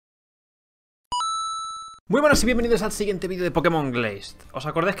Muy buenas y bienvenidos al siguiente vídeo de Pokémon Glazed. ¿Os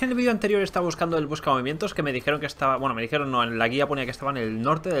acordáis que en el vídeo anterior estaba buscando el buscamovimientos? Que me dijeron que estaba... Bueno, me dijeron no, en la guía ponía que estaba en el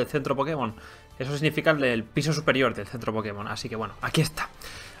norte del centro Pokémon. Eso significa el piso superior del centro Pokémon. Así que bueno, aquí está.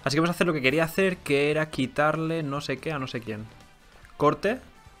 Así que vamos a hacer lo que quería hacer, que era quitarle no sé qué a no sé quién. Corte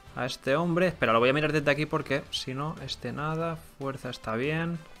a este hombre. Espera, lo voy a mirar desde aquí porque si no, nada. Fuerza está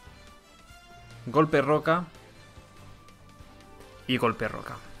bien. Golpe roca. Y golpe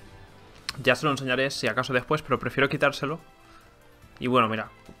roca. Ya se lo enseñaré si acaso después, pero prefiero quitárselo. Y bueno, mira,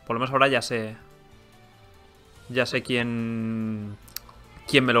 por lo menos ahora ya sé quién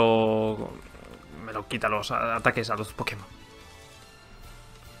me lo quita los ataques a los Pokémon.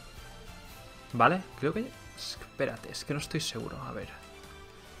 ¿Vale? Creo que... Espérate, es que no estoy seguro. A ver.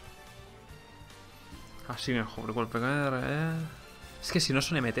 Así mejor. Golpe... Es que si no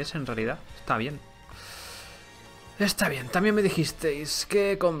son MTs en realidad, está bien. Está bien, también me dijisteis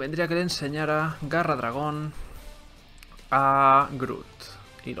que convendría que le enseñara Garra Dragón a Groot.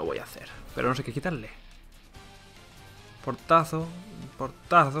 Y lo voy a hacer, pero no sé qué quitarle. Portazo,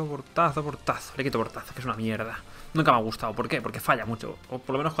 portazo, portazo, portazo. Le quito portazo, que es una mierda. Nunca me ha gustado, ¿por qué? Porque falla mucho. O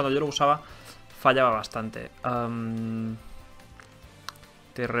por lo menos cuando yo lo usaba, fallaba bastante.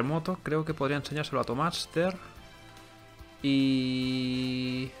 Terremoto, creo que podría enseñárselo a Tomaster.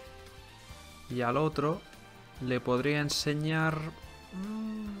 Y al otro... le podría enseñar...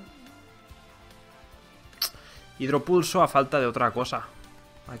 Hidropulso a falta de otra cosa.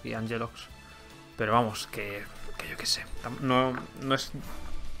 Aquí, Angelox. Pero vamos, que yo qué sé. No es...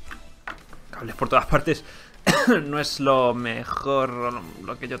 Cables por todas partes. No es lo mejor,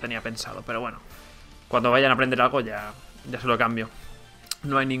 lo que yo tenía pensado. Pero bueno, cuando vayan a aprender algo ya se lo cambio.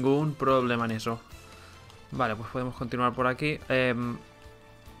 No hay ningún problema en eso. Vale, pues podemos continuar por aquí.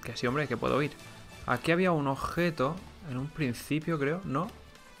 Que sí, hombre, que puedo ir. Aquí había un objeto en un principio, creo, ¿no?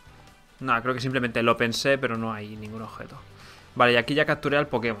 Nada, creo que simplemente lo pensé, pero no hay ningún objeto. Vale, y aquí ya capturé al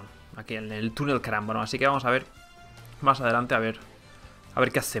Pokémon. Aquí en el túnel carámbano. Así que vamos a ver más adelante, a ver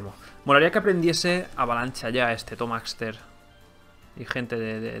qué hacemos. Molaría que aprendiese avalancha ya este Tomaster. Y gente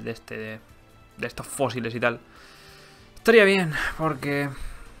de estos fósiles y tal. Estaría bien, porque...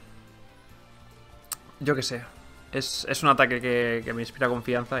 yo qué sé. Es un ataque que me inspira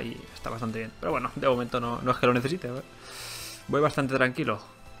confianza y está bastante bien. Pero bueno, de momento no es que lo necesite. ¿Ver? Voy bastante tranquilo.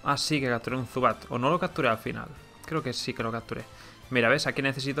 Ah, sí, que capturé un Zubat. O no lo capturé al final. Creo que sí que lo capturé. Mira, ¿ves? Aquí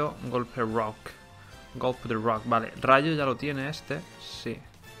necesito golpe rock. Golpe de rock. Vale, rayo ya lo tiene este. Sí.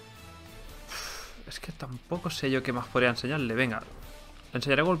 Es que tampoco sé yo qué más podría enseñarle. Venga, le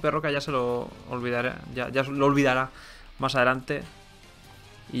enseñaré golpe roca, ya se lo olvidaré. Ya lo olvidará más adelante.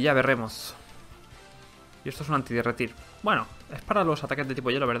 Y ya veremos. Y esto es un antiderretir. Bueno, es para los ataques de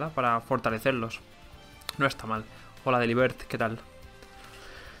tipo hielo, ¿verdad? Para fortalecerlos. No está mal. Hola, Delibert, ¿qué tal?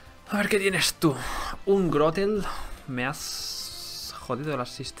 A ver, ¿qué tienes tú? Un Grotel. Me has jodido la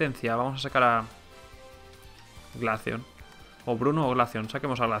asistencia. Vamos a sacar a... Glaceon. O Bruno o Glaceon.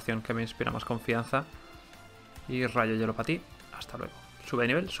 Saquemos a Glaceon, que me inspira más confianza. Y rayo hielo para ti. Hasta luego. Sube de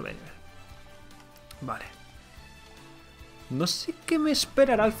nivel, sube de nivel. Vale. No sé qué me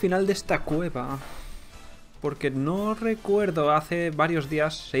esperará al final de esta cueva. Porque no recuerdo, hace varios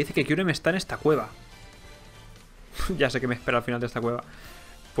días se dice que Kyurem está en esta cueva. Ya sé que me espera al final de esta cueva.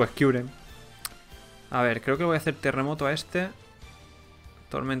 Pues Kyurem. A ver, creo que voy a hacer terremoto a este.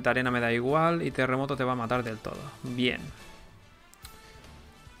 Tormenta arena me da igual. Y terremoto te va a matar del todo. Bien.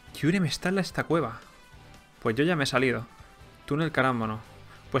 Kyurem está en esta cueva. Pues yo ya me he salido. Túnel carámbano.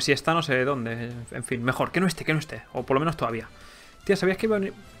 Pues si está no sé de dónde. En fin, mejor, que no esté. O por lo menos todavía. Tía, sabía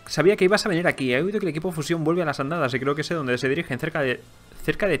que ibas a venir aquí. He oído que el equipo Fusión vuelve a las andadas y creo que sé dónde se dirigen. Cerca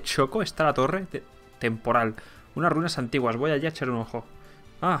de Choco está la torre temporal. Unas ruinas antiguas. Voy allá a echar un ojo.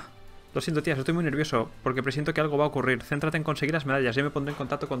 Ah, lo siento, tía, estoy muy nervioso porque presiento que algo va a ocurrir. Céntrate en conseguir las medallas. Yo me pondré en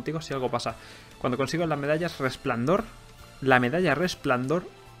contacto contigo si algo pasa. Cuando consigo las medallas resplandor, la medalla resplandor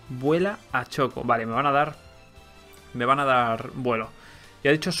vuela a Choco. Vale, me van a dar vuelo. Y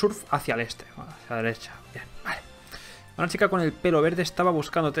ha dicho surf hacia el este, hacia la derecha. Bien, vale. Una chica con el pelo verde estaba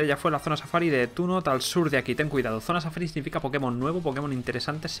buscándote. Ella fue a la zona safari de Tunod al sur de aquí. Ten cuidado. Zona safari significa Pokémon nuevo, Pokémon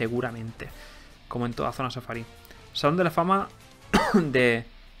interesante seguramente. Como en toda zona safari. Salón de la fama de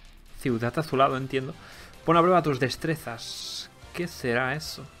Ciudad Azulado, entiendo. Pon a prueba tus destrezas. ¿Qué será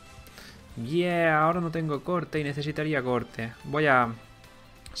eso? Yeah, ahora no tengo corte y necesitaría corte. Voy a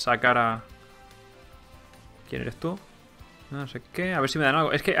sacar a... ¿Quién eres tú? No sé qué. A ver si me dan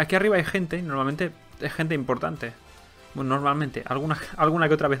algo. Es que aquí arriba hay gente y normalmente es gente importante. Bueno, normalmente, alguna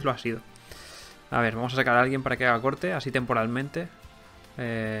que otra vez lo ha sido. A ver, vamos a sacar a alguien para que haga corte, así temporalmente.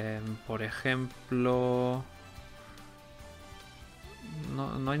 Por ejemplo...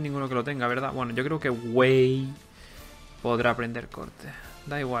 No hay ninguno que lo tenga, ¿verdad? Bueno, yo creo que Way podrá aprender corte.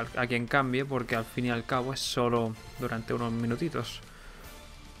 Da igual a quien cambie, porque al fin y al cabo es solo durante unos minutitos.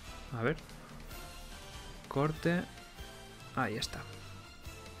 A ver. Corte. Ahí está.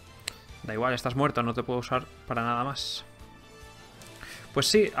 Da igual, estás muerto, no te puedo usar para nada más. Pues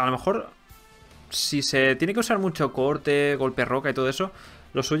sí, a lo mejor si se tiene que usar mucho corte, golpe roca y todo eso,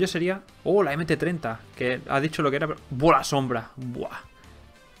 lo suyo sería... Oh, la MT-30, que ha dicho lo que era... ¡Bola sombra! ¡Buah!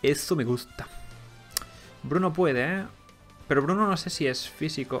 Eso me gusta. Bruno puede, ¿eh? Pero Bruno no sé si es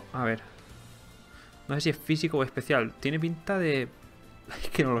físico. A ver. No sé si es físico o especial. Tiene pinta de... Es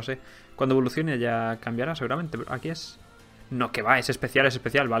que no lo sé. Cuando evolucione ya cambiará seguramente. Pero aquí es... No, que va, es especial, es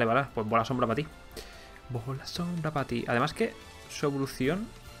especial. Vale, vale. Pues bola sombra para ti. Bola sombra para ti. Además que su evolución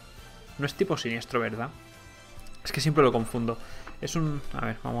no es tipo siniestro, ¿verdad? Es que siempre lo confundo. Es un... A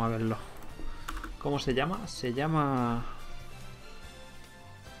ver, vamos a verlo. ¿Cómo se llama? Se llama...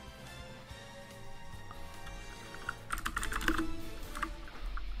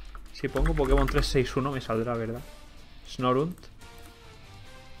 Si pongo Pokémon 361 me saldrá, ¿verdad? Snorunt.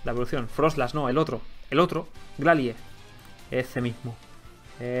 La evolución. Frostlass, no, el otro. El otro. Glalie. Ese mismo.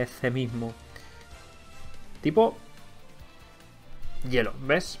 Ese mismo. Tipo... hielo,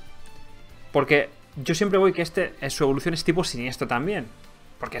 ¿ves? Porque yo siempre voy que su evolución es tipo siniestro también.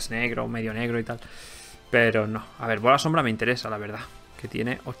 Porque es negro, medio negro y tal. Pero no. A ver, bola sombra me interesa, la verdad. Que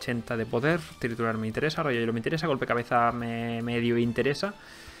tiene 80 de poder. Triturar me interesa, rollo hielo me interesa. Golpe cabeza me medio interesa.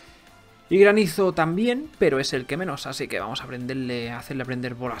 Y granizo también, pero es el que menos. Así que vamos a hacerle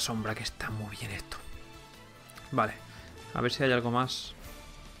aprender bola sombra, que está muy bien esto. Vale. A ver si hay algo más.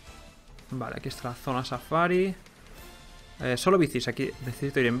 Vale, aquí está la zona safari. Solo bicis, aquí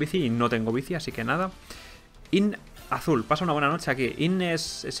necesito ir en bici y no tengo bici, así que nada. In azul, pasa una buena noche aquí. In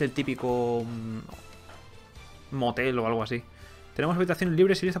es el típico motel o algo así. Tenemos habitaciones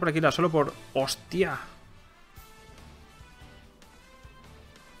libres y lista por aquí, solo por... ¡Hostia!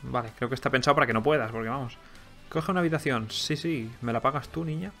 Vale, creo que está pensado para que no puedas, porque vamos. Coge una habitación. Sí, sí, me la pagas tú,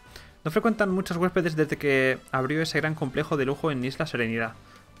 niña. No frecuentan muchos huéspedes desde que abrió ese gran complejo de lujo en Isla Serenidad.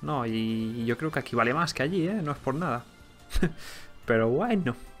 No, y yo creo que aquí vale más que allí, ¿eh? No es por nada. Pero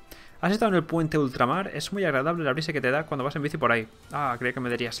bueno. ¿Has estado en el puente ultramar? Es muy agradable la brisa que te da cuando vas en bici por ahí. Ah, creía que me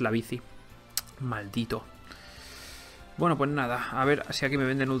darías la bici. Maldito. Bueno, pues nada. A ver si aquí me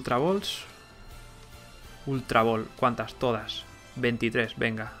venden Ultra Balls. Ultra Ball. ¿Cuántas? Todas. 23.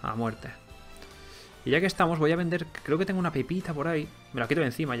 Venga, a muerte. Y ya que estamos, voy a vender... Creo que tengo una pepita por ahí. Me la quito de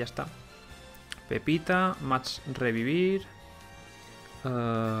encima, ya está. Pepita. Match revivir.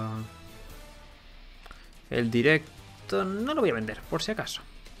 El directo... No lo voy a vender, por si acaso.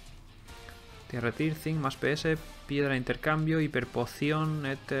 Tierra Tir, Zinc, más PS, piedra de intercambio, hiperpoción,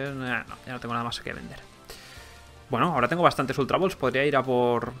 éter... No, ya no tengo nada más que vender. Bueno, ahora tengo bastantes Ultra Balls. Podría ir a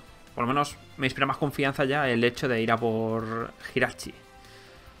por... Por lo menos me inspira más confianza ya el hecho de ir a por Hirachi.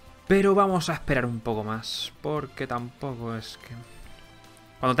 Pero vamos a esperar un poco más, porque tampoco es que...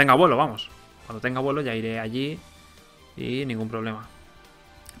 Cuando tenga vuelo, vamos. Cuando tenga vuelo ya iré allí y ningún problema.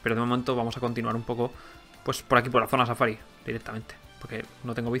 Pero de momento vamos a continuar un poco, pues por aquí, por la zona safari, directamente. Porque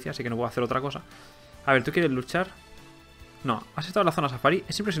no tengo bici, así que no puedo hacer otra cosa. A ver, ¿tú quieres luchar? No, has estado en la zona safari.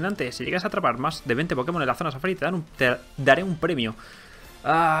 Es impresionante. Si llegas a atrapar más de 20 Pokémon en la zona safari, te daré un premio.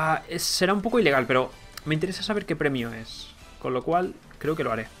 Será un poco ilegal, pero me interesa saber qué premio es. Con lo cual, creo que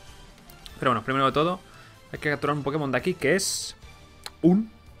lo haré. Pero bueno, primero de todo, hay que capturar un Pokémon de aquí, que es...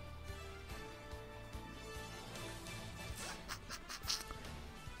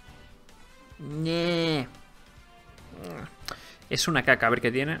 Es una caca, a ver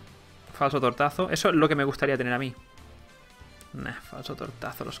qué tiene. Falso tortazo. Eso es lo que me gustaría tener a mí. Falso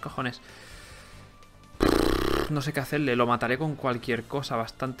tortazo, los cojones. No sé qué hacerle. Lo mataré con cualquier cosa.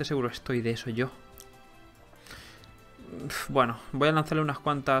 Bastante seguro estoy de eso yo. Bueno, voy a lanzarle unas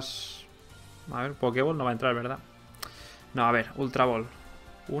cuantas... A ver, Pokéball no va a entrar, ¿verdad? No, a ver, Ultra Ball.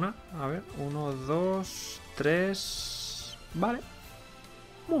 Una, a ver, 1, 2, 3... Vale.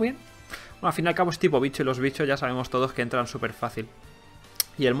 Muy bien. Bueno, al fin y al cabo es tipo bicho y los bichos ya sabemos todos que entran súper fácil.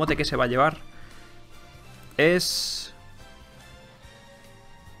 Y el mote que se va a llevar es...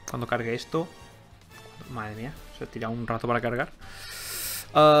 Cuando cargue esto... Madre mía, se tira un rato para cargar.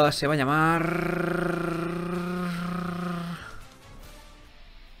 Se va a llamar...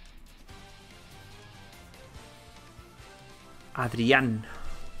 Adrián.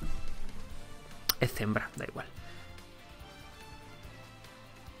 Es hembra, da igual.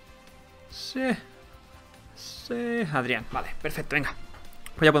 Sí. Sí, Adrián. Vale, perfecto, venga.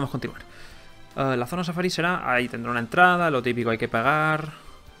 Pues ya podemos continuar. La zona safari será... Ahí tendrá una entrada, lo típico hay que pagar.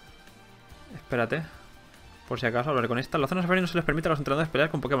 Espérate. Por si acaso, hablar con esta. En la zona safari no se les permite a los entrenadores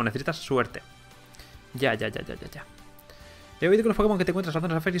pelear con Pokémon. Necesitas suerte. Ya. He oído que los Pokémon que te encuentras en la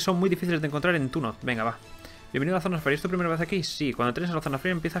zona safari son muy difíciles de encontrar en Tunod. Venga, va. Bienvenido a la zona safari. ¿Es tu primera vez aquí? Sí. Cuando entres a la zona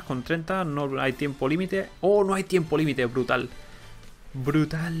safari empiezas con 30. No hay tiempo límite. ¡Oh, no hay tiempo límite! Brutal.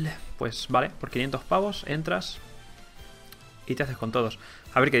 Brutal. Pues vale, por 500 pavos entras y te haces con todos.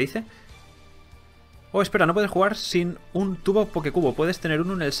 A ver qué dice. Oh, espera, no puedes jugar sin un tubo Pokécubo. Puedes tener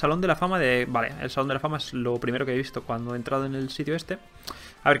uno en el Salón de la Fama de... Vale, el Salón de la Fama es lo primero que he visto cuando he entrado en el sitio este.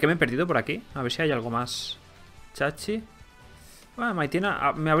 A ver, ¿qué me he perdido por aquí? A ver si hay algo más chachi. Bueno,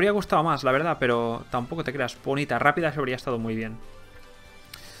 Maitiena me habría gustado más, la verdad, pero tampoco te creas. Bonita, rápida se habría estado muy bien.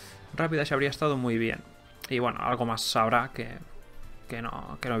 Rápida se habría estado muy bien. Y bueno, algo más habrá que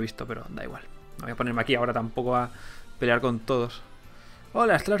no he visto, pero da igual. No voy a ponerme aquí ahora tampoco a pelear con todos.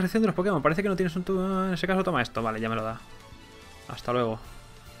 Hola, está la recepción de los Pokémon. Parece que no tienes un tubo. En ese caso toma esto. Vale, ya me lo da. Hasta luego.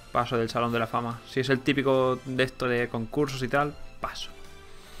 Paso del Salón de la Fama. Si es el típico de esto de concursos y tal, paso.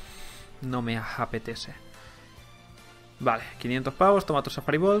 No me apetece. Vale, 500 pavos. Toma tus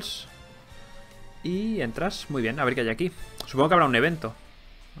Safari Balls. Y entras. Muy bien, a ver qué hay aquí. Supongo que habrá un evento.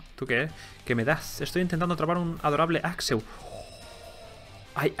 ¿Tú qué? ¿Qué me das? Estoy intentando atrapar un adorable Axew.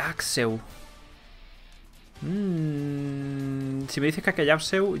 ¡Ay, Axew! Si me dices que hay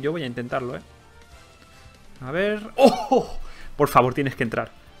Axew, yo voy a intentarlo, ¿eh? A ver... ¡Oh! Por favor, tienes que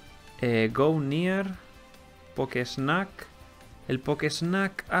entrar. Go near. Pokésnack. El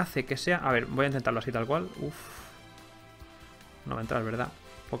Pokésnack hace que sea... A ver, voy a intentarlo así tal cual. Uf. No va a entrar, ¿verdad?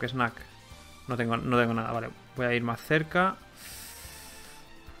 Pokésnack. No tengo nada, vale. Voy a ir más cerca.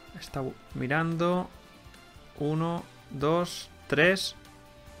 Está mirando. 1, 2, 3.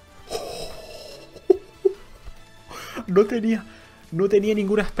 No tenía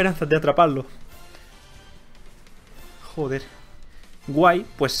ninguna esperanza de atraparlo. Joder. Guay,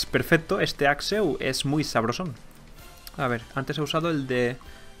 pues perfecto. Este Axew es muy sabrosón. A ver, antes he usado el de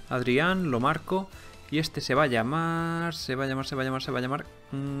Adrián, lo marco. Y este se va a llamar...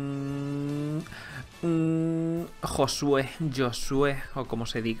 Josué, o como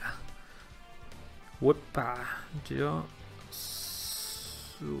se diga. Uepa,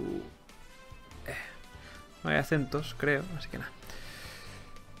 no hay acentos, creo, así que nada.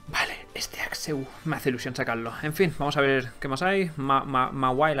 Vale, este Axew me hace ilusión sacarlo. En fin, vamos a ver qué más hay.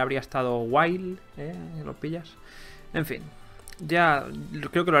 Wild habría estado Wild, ¿lo pillas? En fin, ya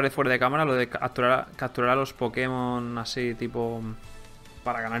creo que lo haré fuera de cámara, lo de capturar a los Pokémon así, tipo,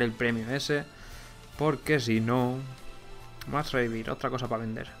 para ganar el premio ese. Porque si no... Más revivir, otra cosa para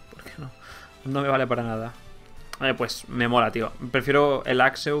vender. Porque no me vale para nada. Pues me mola, tío. Prefiero el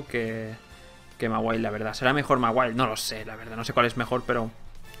Axew que Mawile, la verdad. ¿Será mejor Mawile? No lo sé, la verdad. No sé cuál es mejor, pero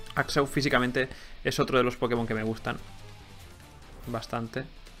Axew físicamente es otro de los Pokémon que me gustan bastante.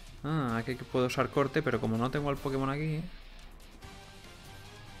 Aquí puedo usar corte, pero como no tengo el Pokémon aquí...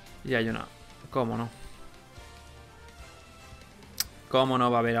 Y hay una... ¿Cómo no? ¿Cómo no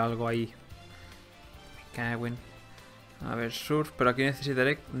va a haber algo ahí? Me cago en... A ver, surf, pero aquí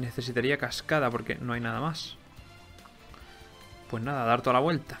necesitaría cascada porque no hay nada más. Pues nada, dar toda la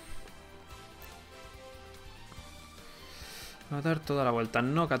vuelta. Va a dar toda la vuelta.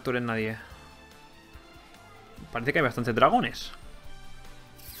 No capturen nadie. Parece que hay bastantes dragones.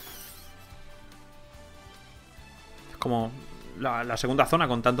 Es como la segunda zona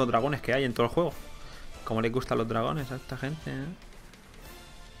con tantos dragones que hay en todo el juego. Como les gustan los dragones a esta gente,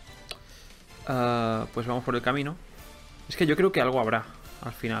 pues vamos por el camino. Es que yo creo que algo habrá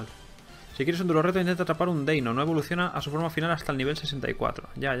al final. Si quieres un duro reto, intenta atrapar un Deino. No evoluciona a su forma final hasta el nivel 64.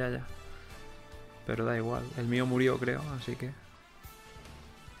 Ya. Pero da igual. El mío murió, creo, así que...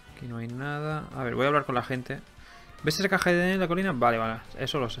 Aquí no hay nada. A ver, voy a hablar con la gente. ¿Ves esa caja de en la colina? Vale,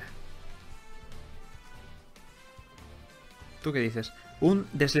 eso lo sé. ¿Tú qué dices? Un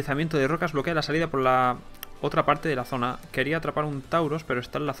deslizamiento de rocas bloquea la salida por la otra parte de la zona. Quería atrapar un Tauros, pero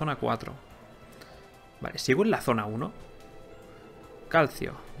está en la zona 4. Vale, ¿sigo en la zona 1?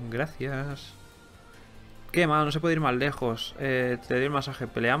 Calcio, gracias. Qué mal, no se puede ir más lejos. Te doy el masaje,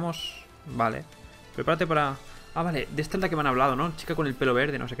 peleamos. Vale, prepárate para... Ah, vale, de esta es la que me han hablado, ¿no? Chica con el pelo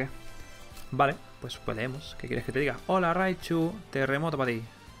verde, no sé qué. Vale, pues peleemos. ¿Qué quieres que te diga? Hola, Raichu, terremoto para ti.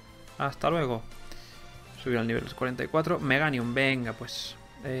 Hasta luego. Subir al nivel 44. Meganium, venga, pues.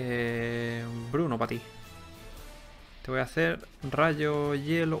 Bruno para ti. Te voy a hacer rayo,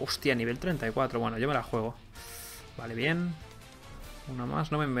 hielo. Hostia, nivel 34. Bueno, yo me la juego. Vale, bien. Una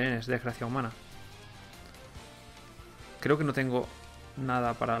más. No me envenenes, desgracia humana. Creo que no tengo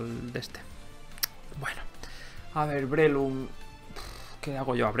nada para el de este. Bueno. A ver, Breloom. ¿Qué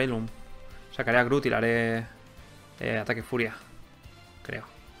hago yo a Breloom? Sacaré a Groot y le haré ataque furia. Creo.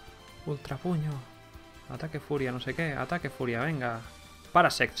 Ultra puño. Ataque furia, no sé qué. Ataque furia, venga.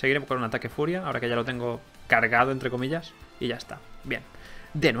 Parasect, seguiré con un ataque furia. Ahora que ya lo tengo cargado, entre comillas. Y ya está. Bien.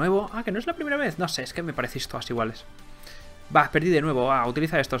 De nuevo. Ah, que no es la primera vez. No sé, es que me parecéis todas iguales. Va, perdí de nuevo. Ah,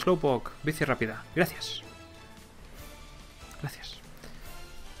 utiliza esto. Slowpoke. Bici rápida. Gracias. Gracias.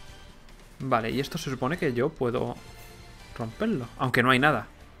 Vale, y esto se supone que yo puedo romperlo. Aunque no hay nada.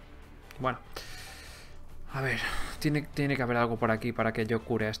 Bueno. A ver. Tiene que haber algo por aquí para que yo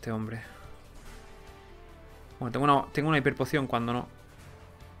cure a este hombre. Bueno, tengo una hiperpoción cuando no.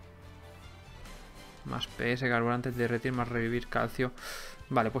 Más PS, carburante, derretir, más revivir, calcio.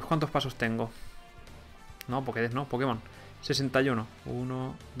 Vale, pues ¿cuántos pasos tengo? No, Pokédex no, Pokémon. 61.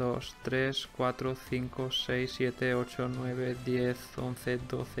 1, 2, 3, 4, 5, 6, 7, 8, 9, 10, 11,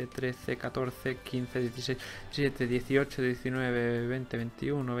 12, 13, 14, 15, 16, 17, 18, 19, 20,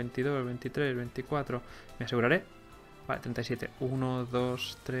 21, 22, 23, 24. Me aseguraré. Vale, 37. 1,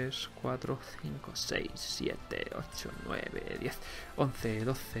 2, 3, 4, 5, 6, 7, 8, 9, 10, 11,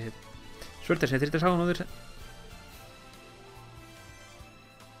 12. Suerte, si necesitas algo, no des...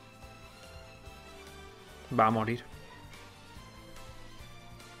 Va a morir.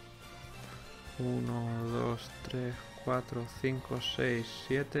 1, 2, 3, 4, 5, 6,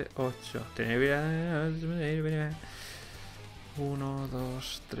 7, 8. 1,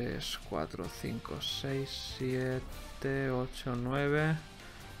 2, 3, 4, 5, 6, 7, 8, 9.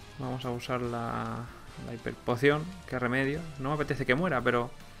 Vamos a usar la hiperpoción. Que remedio. No me apetece que muera, pero...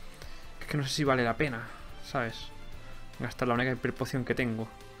 Es que no sé si vale la pena, ¿sabes? Gastar la única hiperpoción que tengo.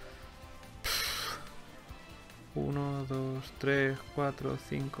 1, 2, 3, 4,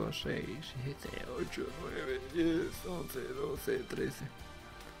 5, 6, 7, 8, 9, 10, 11, 12, 13.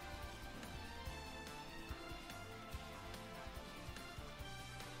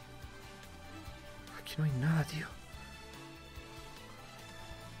 Aquí no hay nada, tío.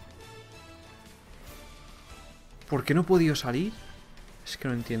 ¿Por qué no he podido salir? Es que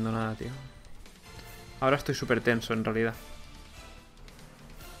no entiendo nada, tío. Ahora estoy súper tenso, en realidad.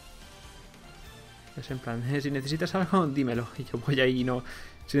 Es en plan, si necesitas algo, dímelo. Y yo voy ahí y no...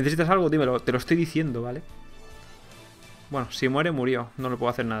 Si necesitas algo, dímelo. Te lo estoy diciendo, ¿vale? Bueno, si muere, murió. No le puedo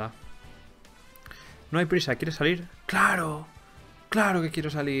hacer nada. No hay prisa. ¿Quieres salir? ¡Claro! ¡Claro que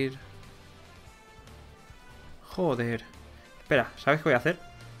quiero salir! Joder. Espera, ¿sabes qué voy a hacer?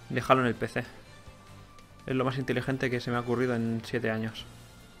 Dejarlo en el PC. Es lo más inteligente que se me ha ocurrido en 7 años.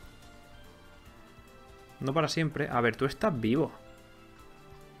 No para siempre. A ver, tú estás vivo.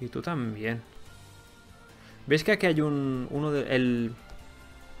 Y tú también. ¿Veis que aquí hay el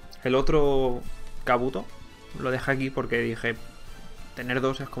otro Kabuto? Lo dejé aquí porque dije... Tener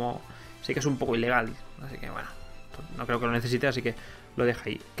dos es como... Sí que es un poco ilegal. Así que bueno. No creo que lo necesite, así que lo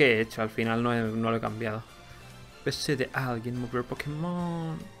dejé ahí. ¿Qué he hecho? Al final no lo he cambiado. Pese de alguien mover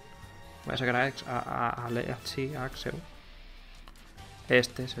Pokémon... Voy a sacar a Axel.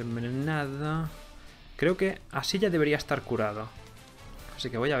 Este es envenenado. Creo que así ya debería estar curado.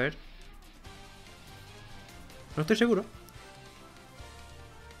 Así que voy a ver. No estoy seguro.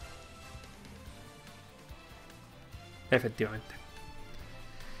 Efectivamente.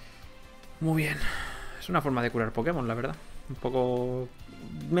 Muy bien. Es una forma de curar Pokémon, la verdad. Un poco...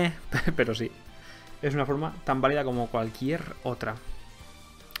 meh, pero sí. Es una forma tan válida como cualquier otra.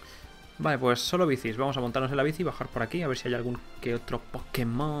 Vale, pues solo bicis. Vamos a montarnos en la bici y bajar por aquí. A ver si hay algún que otro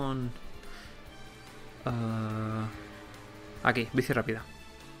Pokémon. Aquí, bici rápida.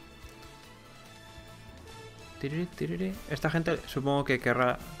 Esta gente supongo que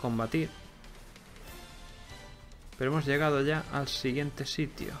querrá combatir. Pero hemos llegado ya al siguiente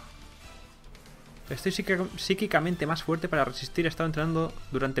sitio. Estoy psíquicamente más fuerte para resistir. He estado entrenando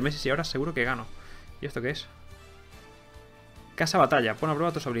durante meses y ahora seguro que gano. ¿Y esto qué es? Casa batalla. Pon a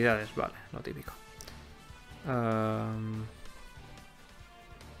prueba tus habilidades. Vale, lo típico.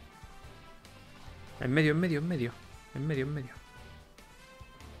 En medio.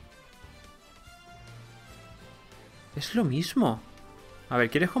 Es lo mismo. A ver,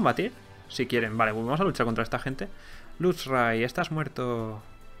 ¿quieres combatir? Si quieren. Vale, pues vamos a luchar contra esta gente. Lutzray, estás muerto.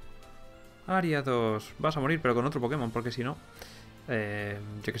 Aria 2. Vas a morir, pero con otro Pokémon, porque si no...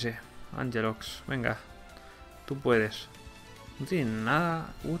 yo qué sé. Angelox, venga. Tú puedes. No tiene nada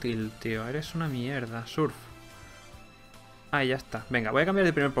útil, tío. Eres una mierda. Surf. Ahí ya está. Venga, voy a cambiar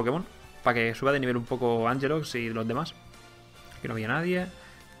de primer Pokémon para que suba de nivel un poco Angelox y los demás. Aquí no había nadie.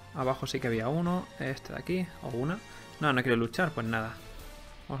 Abajo sí que había uno. Este de aquí. O una. No, no quiere luchar. Pues nada.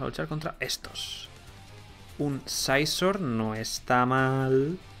 Vamos a luchar contra estos. Un Scizor no está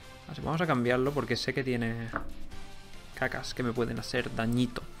mal. Así, vamos a cambiarlo porque sé que tiene cacas que me pueden hacer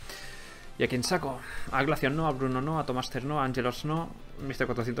dañito. ¿Y a quién saco? A Glacian no, a Bruno no, a Tomaster no, a Angelos no. Mr.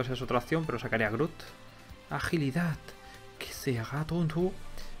 400 es otra opción, pero sacaré a Groot. Agilidad. ¿Qué se haga tonto?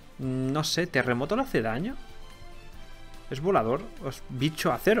 No sé, ¿terremoto le hace daño? ¿Es volador? ¿Es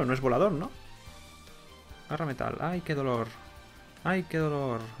bicho acero? No es volador, ¿no? Garra metal. ¡Ay, qué dolor! ¡Ay, qué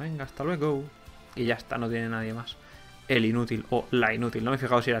dolor! Venga, hasta luego. Y ya está, no tiene nadie más. El inútil o la inútil. No me he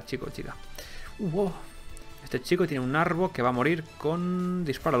fijado si era chico o chica. Wow. Este chico tiene un árbol que va a morir con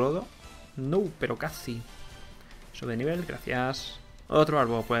disparo lodo. No, pero casi. Sube de nivel, gracias. Otro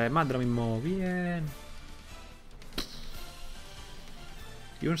árbol, pues más de lo mismo. Bien.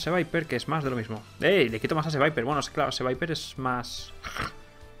 Y un Seviper que es más de lo mismo. ¡Ey! Le quito más a Seviper. Bueno, claro, Seviper es más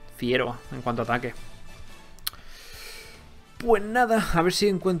fiero en cuanto a ataque. Pues nada, a ver si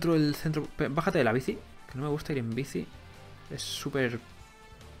encuentro el centro. Bájate de la bici, que no me gusta ir en bici. Es súper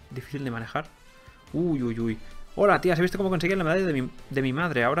difícil de manejar. Uy, uy, uy. Hola, tía, ¿has visto cómo conseguí la medalla de mi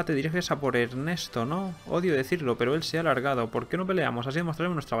madre? Ahora te diriges a por Ernesto, ¿no? Odio decirlo, pero él se ha alargado. ¿Por qué no peleamos? Así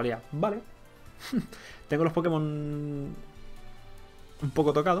demostraremos nuestra valía. Vale. Tengo los Pokémon un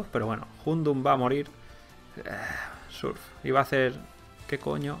poco tocados, pero bueno. Hundum va a morir. Surf. Y va a hacer... ¿Qué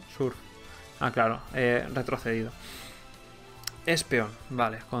coño? Surf. Ah, claro. Retrocedido. Espeón.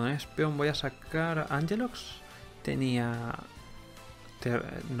 Vale, con Espeón voy a sacar... ¿Angelox? Tenía...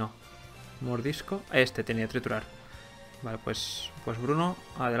 No. Mordisco. Este tenía triturar. Vale, pues Bruno,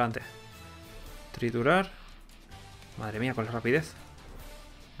 adelante. Triturar. Madre mía, con la rapidez.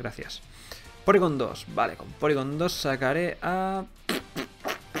 Gracias. Porygon 2. Vale, con Porygon 2 sacaré a...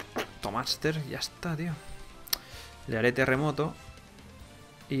 Tomaster. Ya está, tío. Le haré terremoto.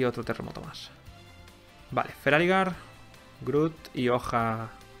 Y otro terremoto más. Vale, Feraligar, Groot y hoja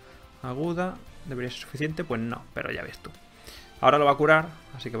aguda. ¿Debería ser suficiente? Pues no, pero ya ves tú. Ahora lo va a curar,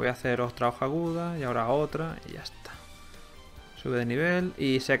 así que voy a hacer otra hoja aguda y ahora otra y ya está. Sube de nivel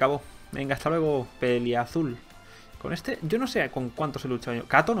y se acabó. Venga, hasta luego, Peliazul. Con este, yo no sé con cuántos he luchado yo.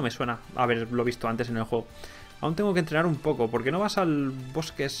 Kato no me suena haberlo visto antes en el juego. Aún tengo que entrenar un poco, porque no vas al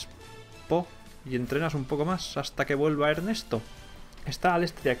bosque Po y entrenas un poco más hasta que vuelva Ernesto. Está al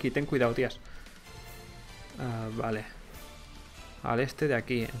este de aquí, ten cuidado, tías. Vale. Al este de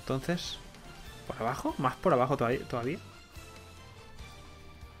aquí, entonces... ¿Por abajo? ¿Más por abajo todavía?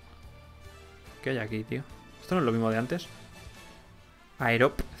 ¿Qué hay aquí, tío? Esto no es lo mismo de antes.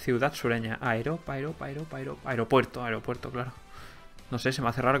 Ciudad sureña. Aeropuerto, claro. No sé, se me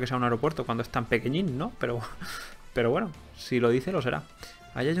hace raro que sea un aeropuerto cuando es tan pequeñín, ¿no? Pero bueno, si lo dice, lo será.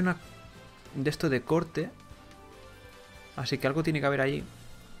 Ahí hay una... de esto de corte. Así que algo tiene que haber ahí.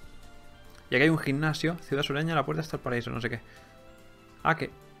 Y aquí hay un gimnasio. Ciudad sureña, la puerta hasta el paraíso, no sé qué. Ah,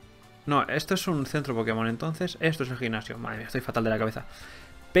 ¿qué? No, esto es un centro Pokémon, entonces esto es el gimnasio. Madre mía, estoy fatal de la cabeza.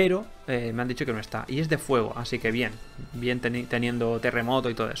 Pero me han dicho que no está. Y es de fuego, así que bien. Bien teniendo terremoto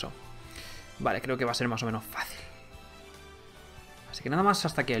y todo eso. Vale, creo que va a ser más o menos fácil. Así que nada más,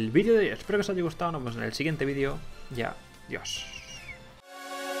 hasta aquí el vídeo de hoy. Espero que os haya gustado. Nos vemos en el siguiente vídeo. Ya, adiós.